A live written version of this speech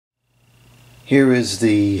Here is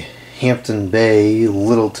the Hampton Bay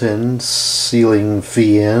Littleton ceiling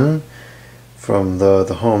fan from the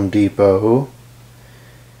Home Depot.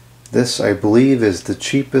 This, I believe, is the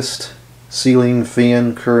cheapest ceiling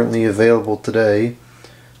fan currently available today,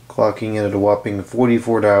 clocking in at a whopping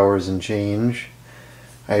 $44 and change.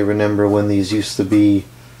 I remember when these used to be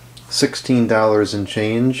 $16 and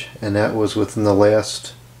change, and that was within the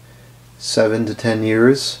last 7 to 10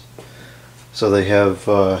 years. So they have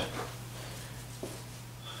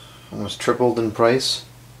almost tripled in price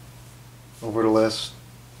over the last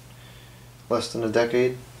less than a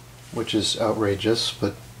decade, which is outrageous,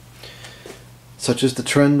 but such is the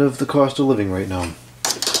trend of the cost of living right now.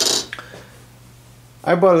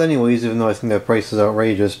 I bought it anyways, even though I think that price is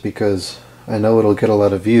outrageous, because I know it'll get a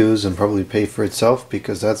lot of views and probably pay for itself,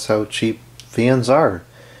 because that's how cheap fans are.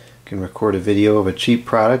 You can record a video of a cheap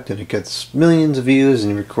product and it gets millions of views,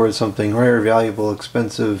 and you record something rare, valuable,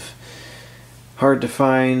 expensive, hard to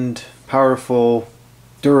find, powerful,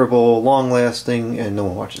 durable, long-lasting, and no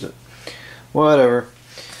one watches it. Whatever.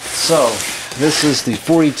 So, this is the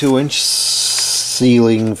 42-inch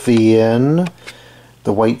ceiling fan,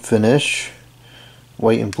 the white finish,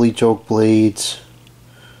 white and bleach oak blades,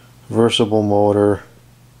 versatile motor,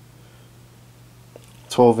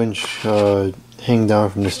 12-inch hang down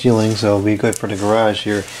from the ceiling, so it'll be good for the garage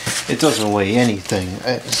here. It doesn't weigh anything.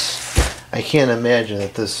 I can't imagine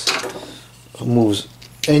that this moves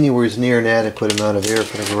anywhere near an adequate amount of air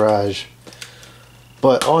for the garage.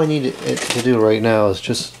 But all I need it to do right now is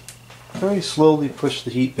just very slowly push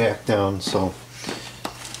the heat back down, so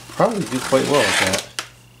probably do quite well with that.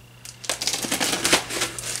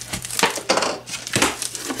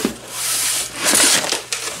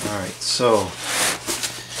 Alright, so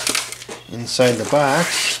inside the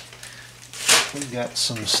box we got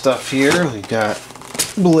some stuff here. We got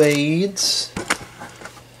blades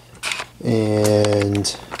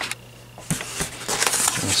and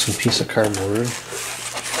some piece of cardboard.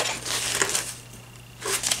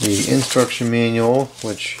 The instruction manual,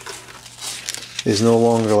 which is no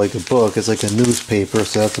longer like a book, it's like a newspaper,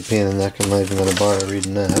 so that's a pain in the neck. I'm not even going to bother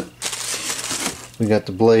reading that. We got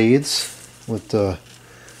the blades with the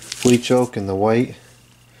bleach oak and the white.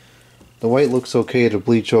 The white looks okay, the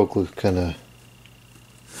bleach oak looks kind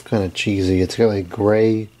of cheesy. It's got like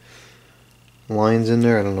gray lines in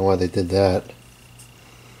there. I don't know why they did that.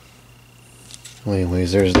 Well,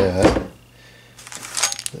 anyways, there's that.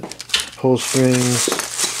 Pull strings,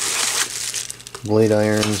 blade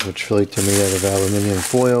irons, which feel like to me out of aluminium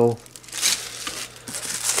foil,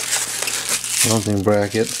 mounting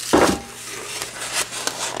bracket,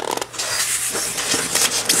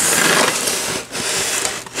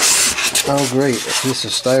 oh great, a piece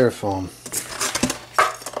of styrofoam,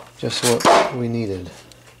 just what we needed.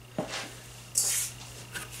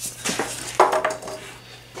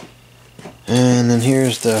 And then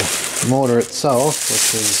here's the motor itself,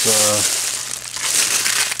 which is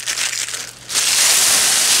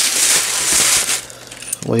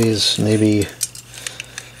weighs maybe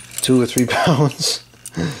 2 or 3 pounds.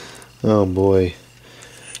 Oh boy,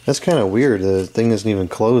 that's kind of weird. The thing isn't even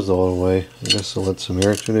closed all the way. I guess I'll let some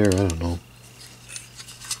air through there. I don't know.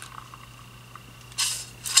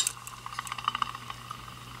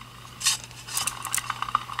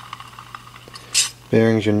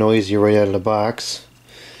 Bearings are noisy right out of the box.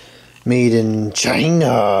 Made in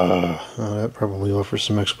China. Oh, that probably offers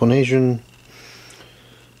some explanation.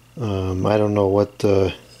 I don't know what.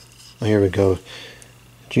 Oh, here we go.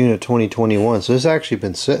 June of 2021. So this has actually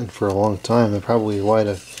been sitting for a long time. And probably why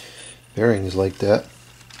the bearings like that.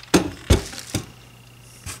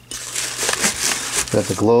 Got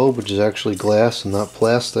the globe, which is actually glass and not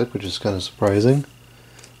plastic, which is kind of surprising.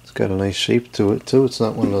 It's got a nice shape to it too. It's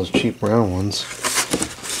not one of those cheap round ones.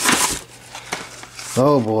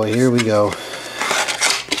 Oh boy, here we go.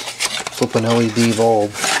 Flipping LED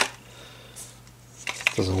bulb.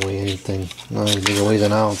 Doesn't weigh anything. Not even it weighs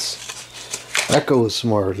an ounce. Echo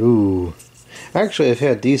Smart, ooh. Actually, I've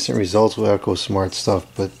had decent results with Echo Smart stuff,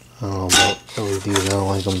 but I don't know about LEDs. I don't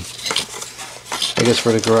like them. I guess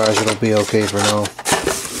for the garage it'll be okay for now.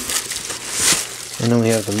 And then we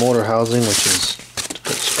have the motor housing, which is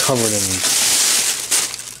covered in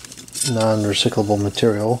non-recyclable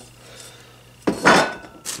material.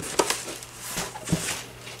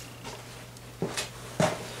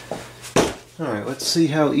 Alright, let's see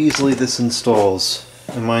how easily this installs.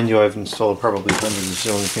 And mind you, I've installed probably hundreds of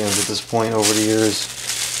ceiling fans at this point over the years.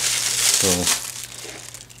 So,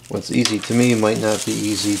 what's easy to me might not be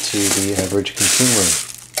easy to the average consumer.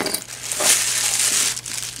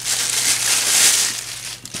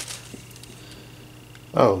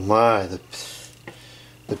 Oh my,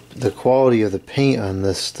 the the quality of the paint on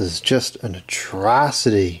this is just an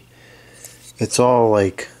atrocity. It's all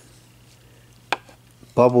like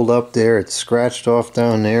bubbled up there, it's scratched off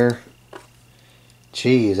down there.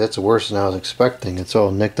 Jeez, that's worse than I was expecting. It's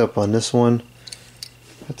all nicked up on this one.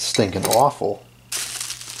 That's stinking awful.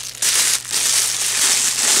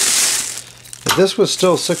 If this was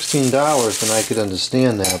still $16, then I could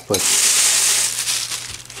understand that, but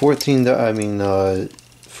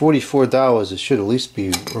 $44, it should at least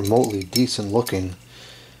be remotely decent looking.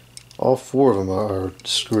 All four of them are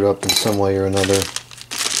screwed up in some way or another.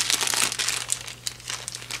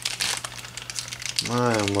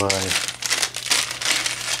 My oh my.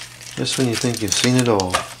 Just when you think you've seen it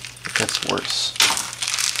all, it gets worse.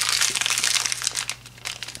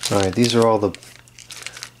 Alright, these are all the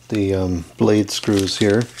blade screws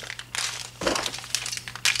here.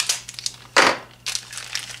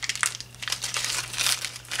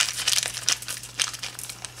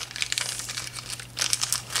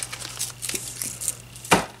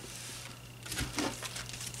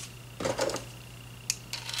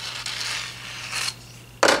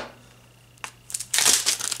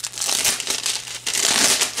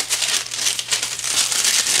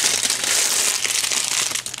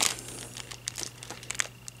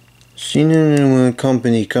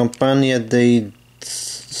 Compagnia de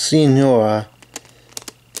Sinora,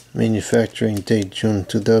 manufacturing date June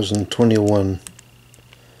 2021.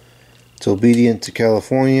 It's obedient to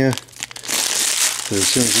California, because as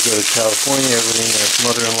soon as you go to California, everything that's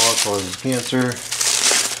mother-in-law causes cancer.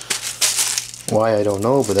 Why, I don't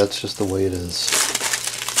know, but that's just the way it is.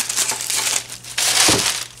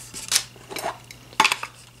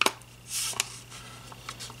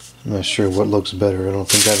 I'm not sure what looks better. I don't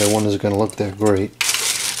think either one is going to look that great.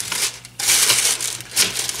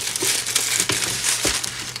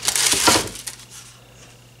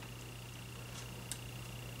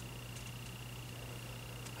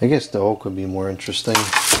 I guess the hole could be more interesting.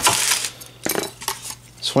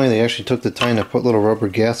 It's funny, they actually took the time to put little rubber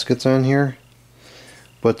gaskets on here.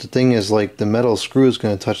 But the thing is, like, the metal screw is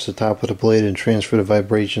going to touch the top of the blade and transfer the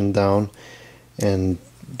vibration down. And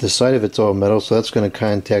the side of it's all metal, so that's going to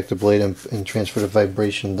contact the blade and transfer the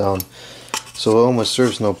vibration down. So it almost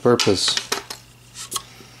serves no purpose.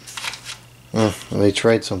 They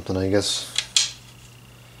tried something, I guess.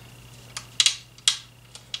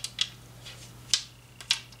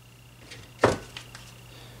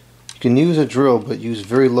 You can use a drill, but use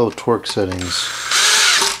very low torque settings.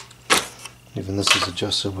 Even this is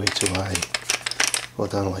adjusted way too high. Go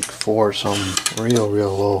down to like 4 or something, real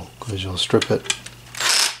low, because you'll strip it.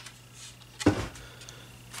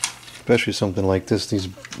 Especially something like this, these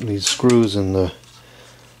screws and the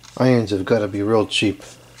irons have got to be real cheap.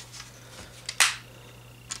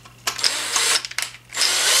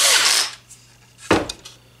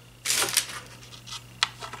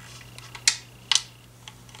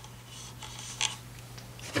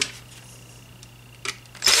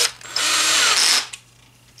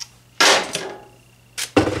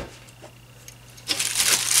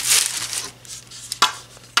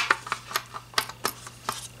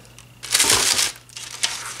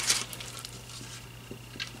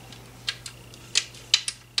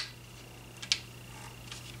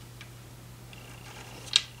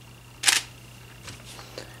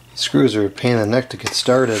 Screws are a pain in the neck to get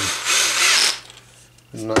started.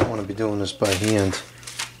 I do not want to be doing this by hand.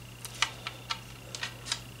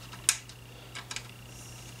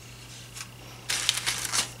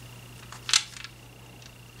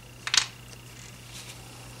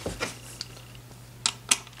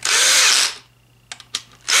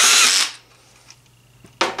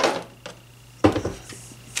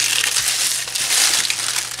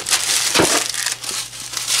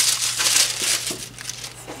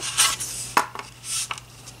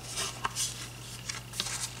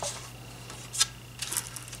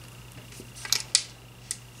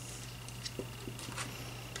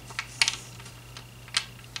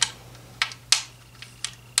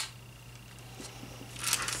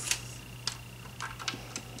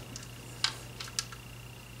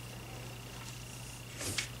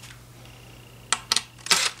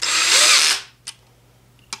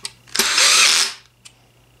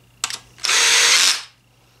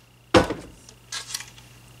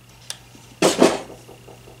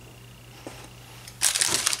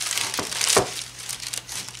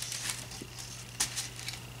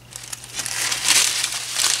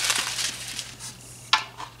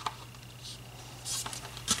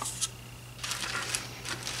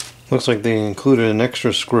 Looks like they included an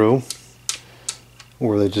extra screw,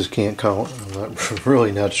 or they just can't count. I'm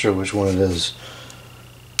really not sure which one it is.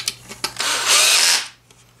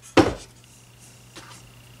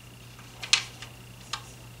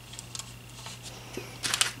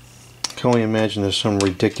 can only imagine there's some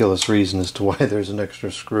ridiculous reason as to why there's an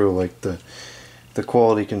extra screw. Like the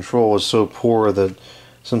quality control is so poor that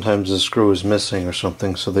sometimes the screw is missing or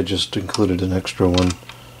something, so they just included an extra one.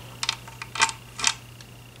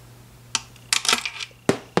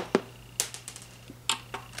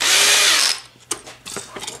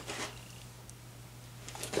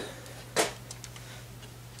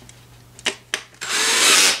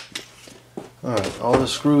 Alright, all the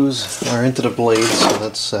screws are into the blade, so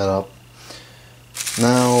that's set up.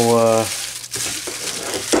 Now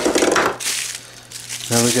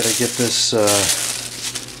we gotta get this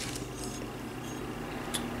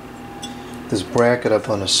this bracket up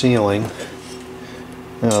on the ceiling.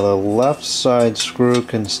 Now the left side screw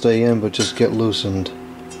can stay in but just get loosened.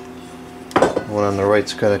 The one on the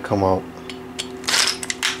right's gotta come out.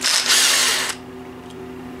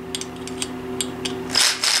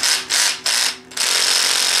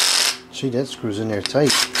 Gee, that screw's in there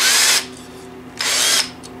tight.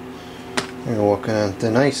 You're walking on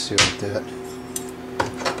thin ice here like that.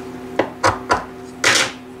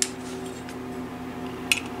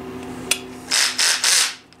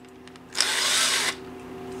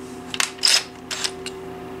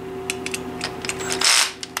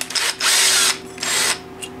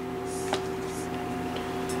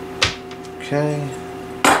 Okay.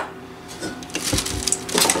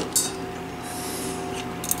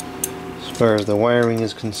 As far as the wiring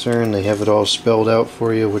is concerned, they have it all spelled out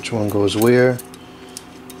for you, which one goes where.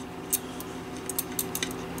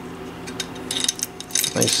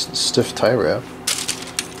 Nice stiff tie wrap.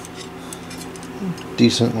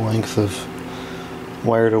 Decent length of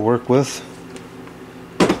wire to work with.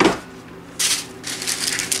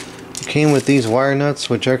 It came with these wire nuts,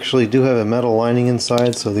 which actually do have a metal lining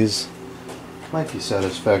inside, so these might be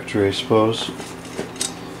satisfactory, I suppose.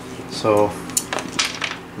 So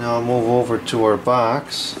now I'll move over to our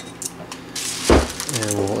box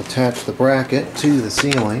and we'll attach the bracket to the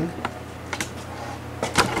ceiling.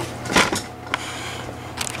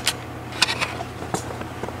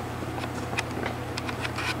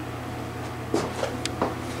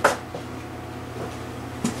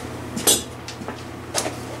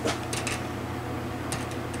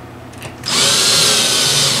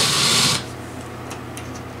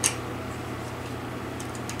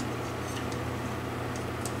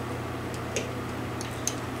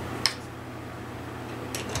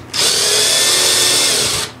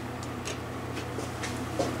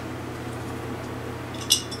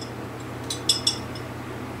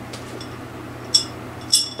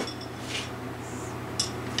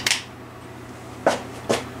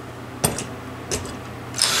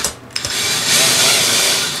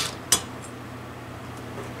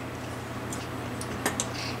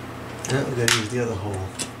 Now we gotta use the other hole.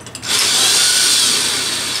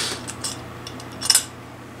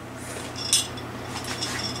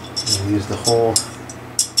 We'll use the whole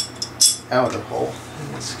outer hole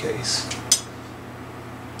in this case.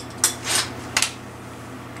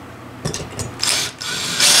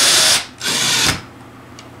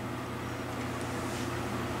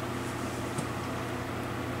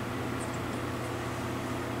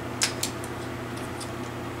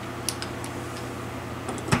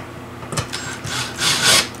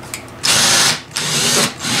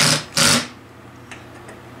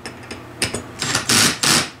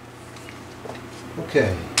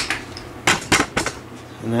 Okay,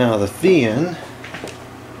 now the fan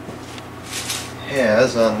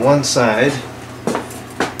has on one side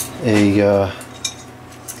a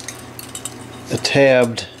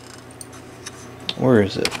tabbed, where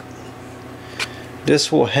is it? This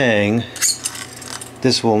will hang,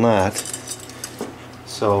 this will not.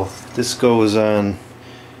 So this goes on,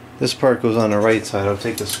 this part goes on the right side. I'll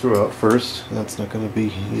take the screw out first. That's not going to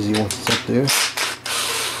be easy once it's up there.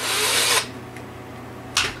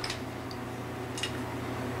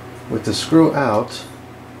 With the screw out,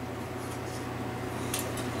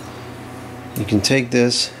 you can take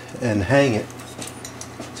this and hang it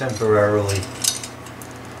temporarily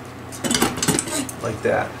like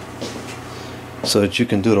that so that you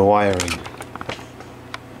can do the wiring.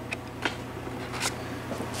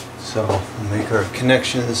 So we'll make our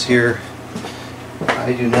connections here.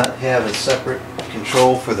 I do not have a separate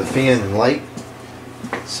control for the fan and light,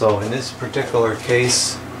 so in this particular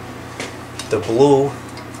case the blue,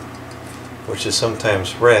 which is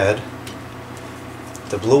sometimes red,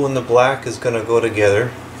 the blue and the black is going to go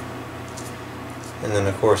together, and then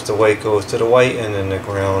of course the white goes to the white, and then the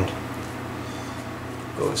ground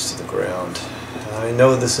goes to the ground. I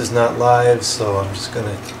know this is not live, so I'm just going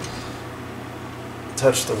to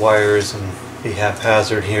touch the wires and be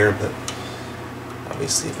haphazard here, but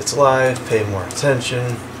obviously if it's live, pay more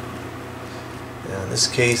attention. Now in this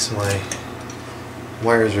case my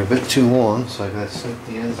wires are a bit too long, so I gotta snip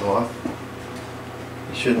the ends off.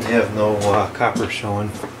 You shouldn't have no copper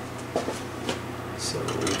showing. So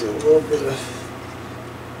we'll do a little bit of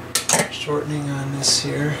shortening on this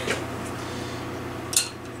here.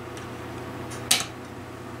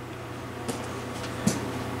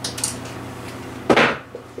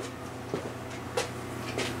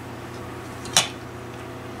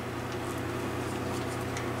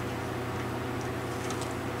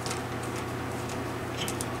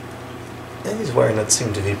 And these wire nuts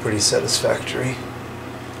seem to be pretty satisfactory.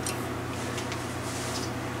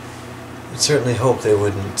 I'd certainly hope they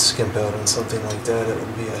wouldn't skimp out on something like that. It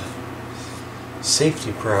would be a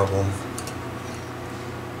safety problem,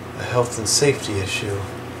 a health and safety issue.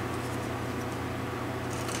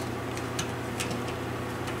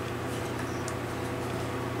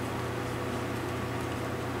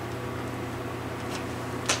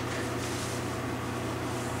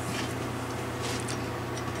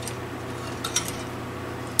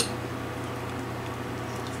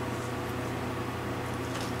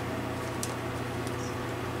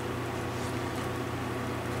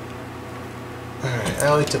 Alright, I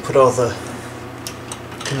like to put all the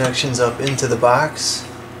connections up into the box,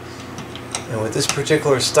 and with this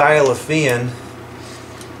particular style of fan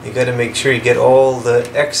you got to make sure you get all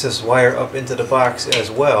the excess wire up into the box as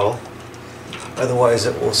well, otherwise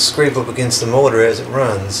it will scrape up against the motor as it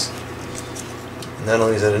runs. And not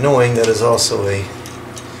only is that annoying, that is also a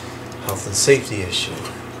health and safety issue.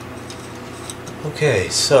 Okay,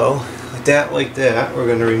 so like that, we're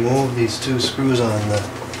going to remove these two screws on the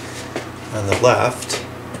left.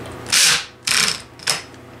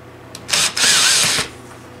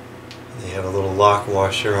 They have a little lock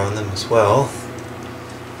washer on them as well.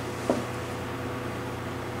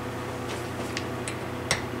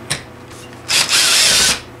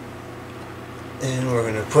 And we're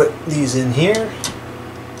going to put these in here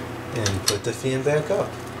and put the fan back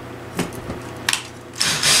up.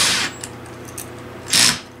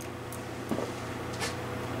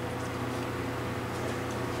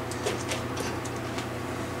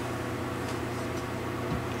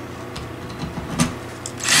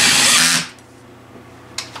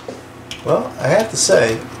 Well, I have to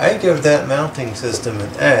say, I give that mounting system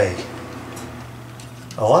an A.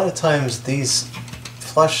 A lot of times these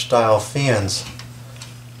flush style fans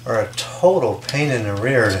are a total pain in the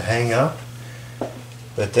rear to hang up,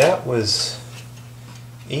 but that was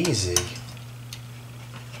easy.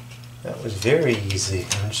 That was very easy.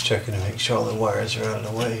 I'm just checking to make sure all the wires are out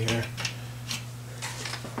of the way here.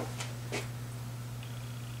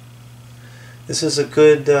 This is a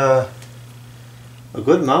good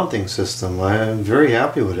mounting system. I'm very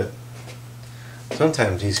happy with it.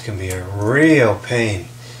 Sometimes these can be a real pain,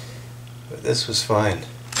 but this was fine. In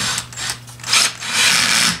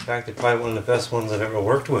fact, they're probably one of the best ones I've ever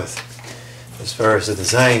worked with as far as the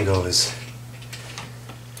design goes.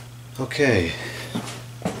 Okay,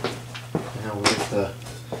 now we'll get the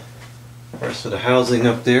rest of the housing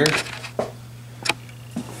up there.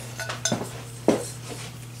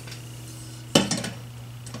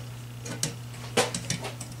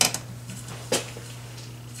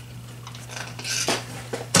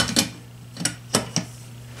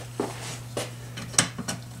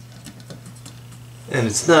 And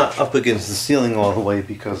it's not up against the ceiling all the way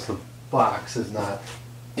because the box is not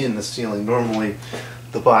in the ceiling. Normally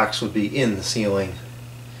the box would be in the ceiling.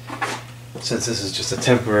 Since this is just a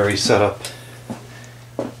temporary setup,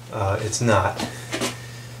 it's not.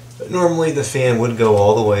 But normally the fan would go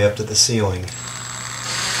all the way up to the ceiling.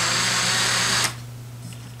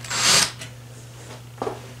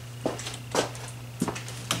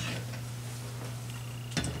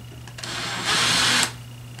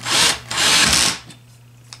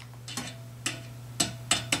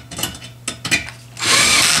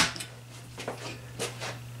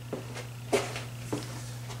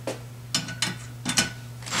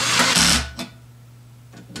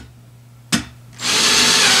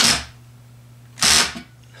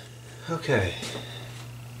 Okay,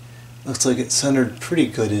 looks like it's centered pretty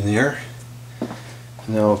good in there.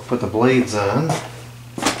 Now I'll put the blades on,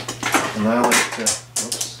 and I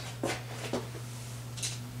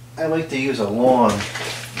like to use a long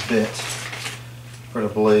bit for the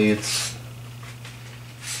blades,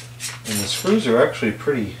 and the screws are actually a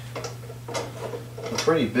pretty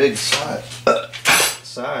big size.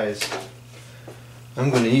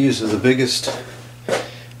 I'm going to use the biggest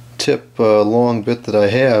tip long bit that I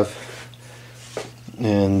have,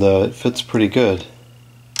 and it fits pretty good.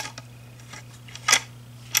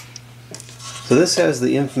 So this has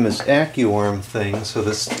the infamous AccuArm thing, so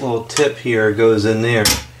this little tip here goes in there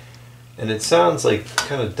And it sounds like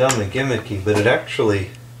kind of dumb and gimmicky, but it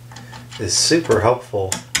actually is super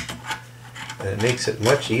helpful. And it makes it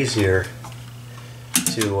much easier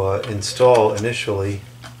to install initially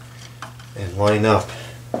and line up.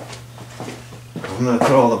 I'm going to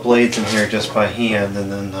put all the blades in here just by hand,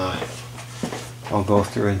 and then I'll go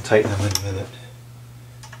through and tighten them in a minute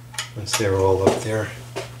once they're all up there.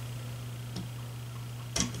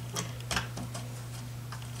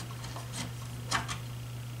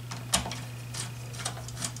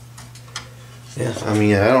 Yeah, I mean,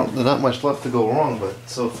 there's not much left to go wrong, but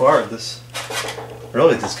so far this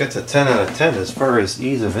gets a 10 out of 10 as far as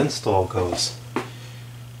ease of install goes.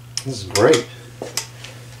 This is great.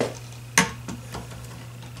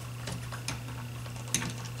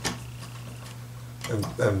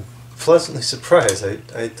 I'm pleasantly surprised.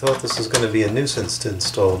 I thought this was going to be a nuisance to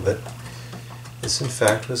install, but this in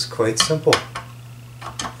fact was quite simple.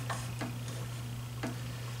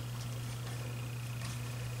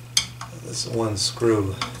 This one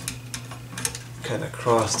screw kind of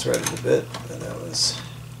cross-threaded a bit, and that was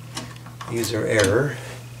user error.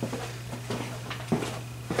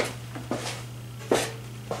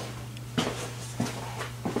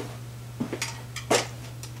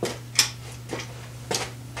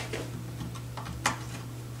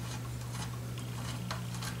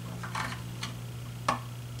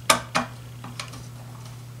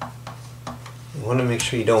 You want to make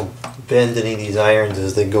sure you don't bend any of these irons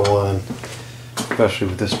as they go on, especially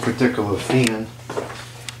with this particular fan.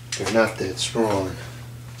 They're not that strong.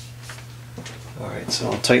 Alright,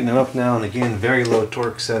 so I'll tighten them up now, and again, very low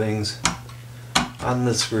torque settings on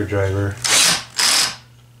the screwdriver.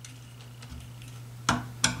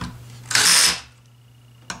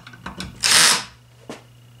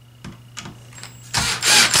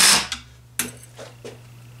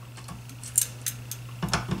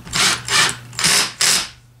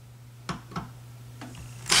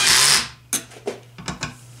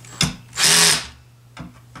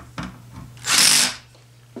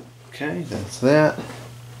 Okay, that's that.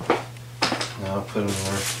 Now I'll put a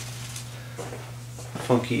more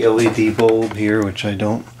funky LED bulb here, which I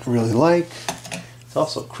don't really like. It's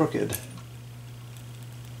also crooked.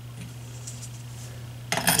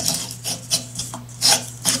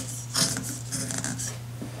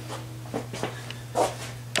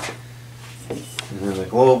 And then the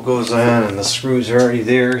globe goes on and the screws are already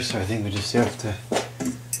there, so I think we just have to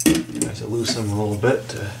loosen them a little bit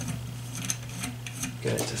to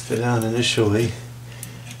get it to fit on initially.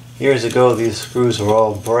 Years ago these screws were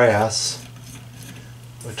all brass,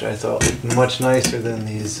 which I thought looked much nicer than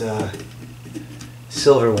these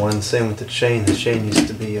silver ones. Same with the chain. The chain used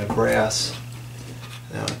to be brass.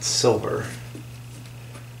 Now it's silver.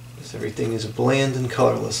 Because everything is bland and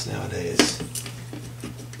colorless nowadays.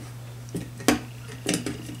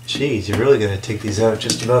 Geez, you're really going to take these out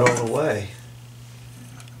just about all the way.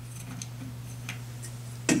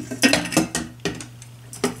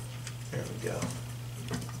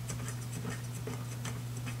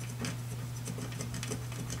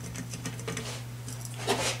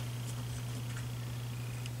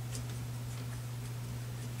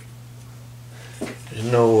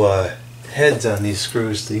 There's no heads on these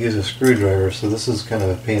screws to use a screwdriver, so this is kind of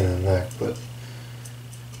a pain in the neck, but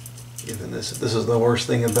even this is the worst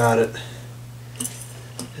thing about it.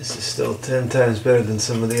 This is still 10 times better than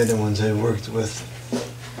some of the other ones I've worked with.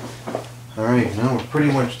 Alright, now we're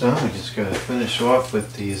pretty much done. We just gotta finish off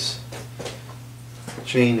with these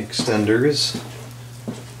chain extenders.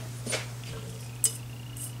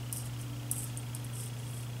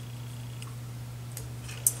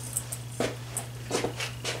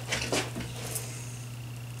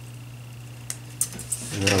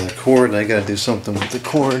 Now the cord, I gotta do something with the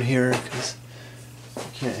cord here because I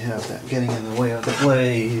can't have that getting in the way of the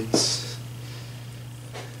blades.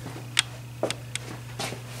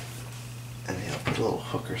 And I'll put a little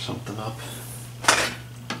hook or something up.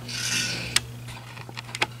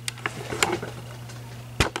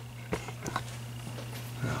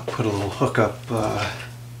 I'll put a little hook up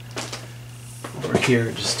over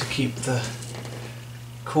here just to keep the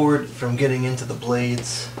cord from getting into the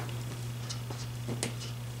blades.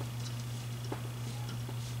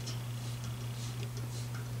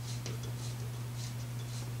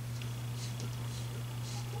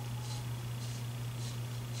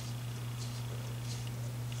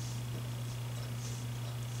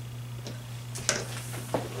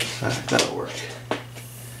 Alright, that'll work.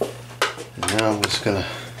 And now I'm just gonna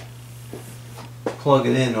plug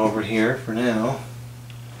it in over here for now.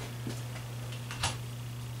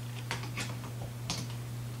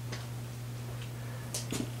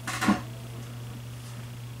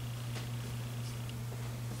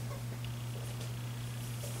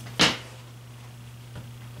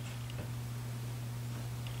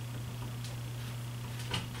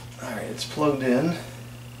 It's plugged in.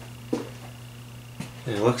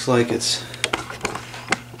 And it looks like it's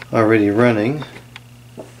already running.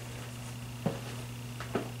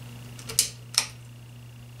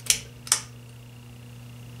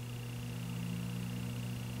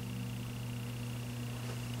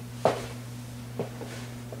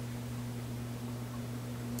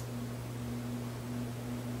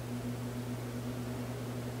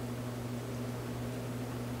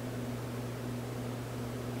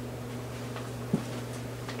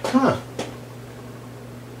 Huh.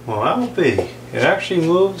 Well, that will be. It actually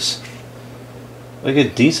moves like a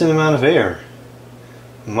decent amount of air.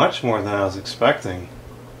 Much more than I was expecting.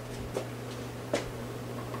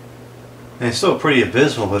 And it's still pretty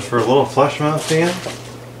abysmal, but for a little flush mount fan,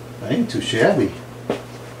 I ain't too shabby.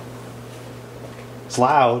 It's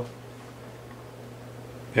loud.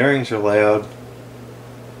 Bearings are loud.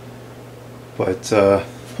 But,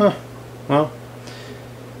 well,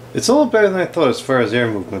 it's a little better than I thought as far as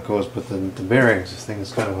air movement goes, but the bearings, this thing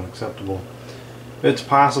is kind of unacceptable. It's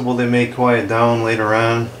possible they may quiet down later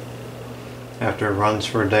on after it runs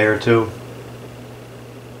for a day or two.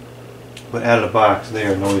 But out of the box, they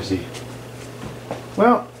are noisy.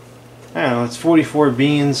 Well, I don't know, it's 44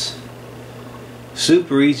 beans.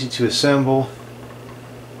 Super easy to assemble.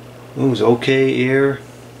 Moves okay air.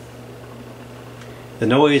 The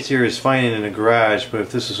noise here is fine in the garage, but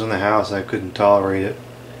if this was in the house, I couldn't tolerate it.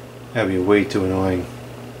 That'd be way too annoying.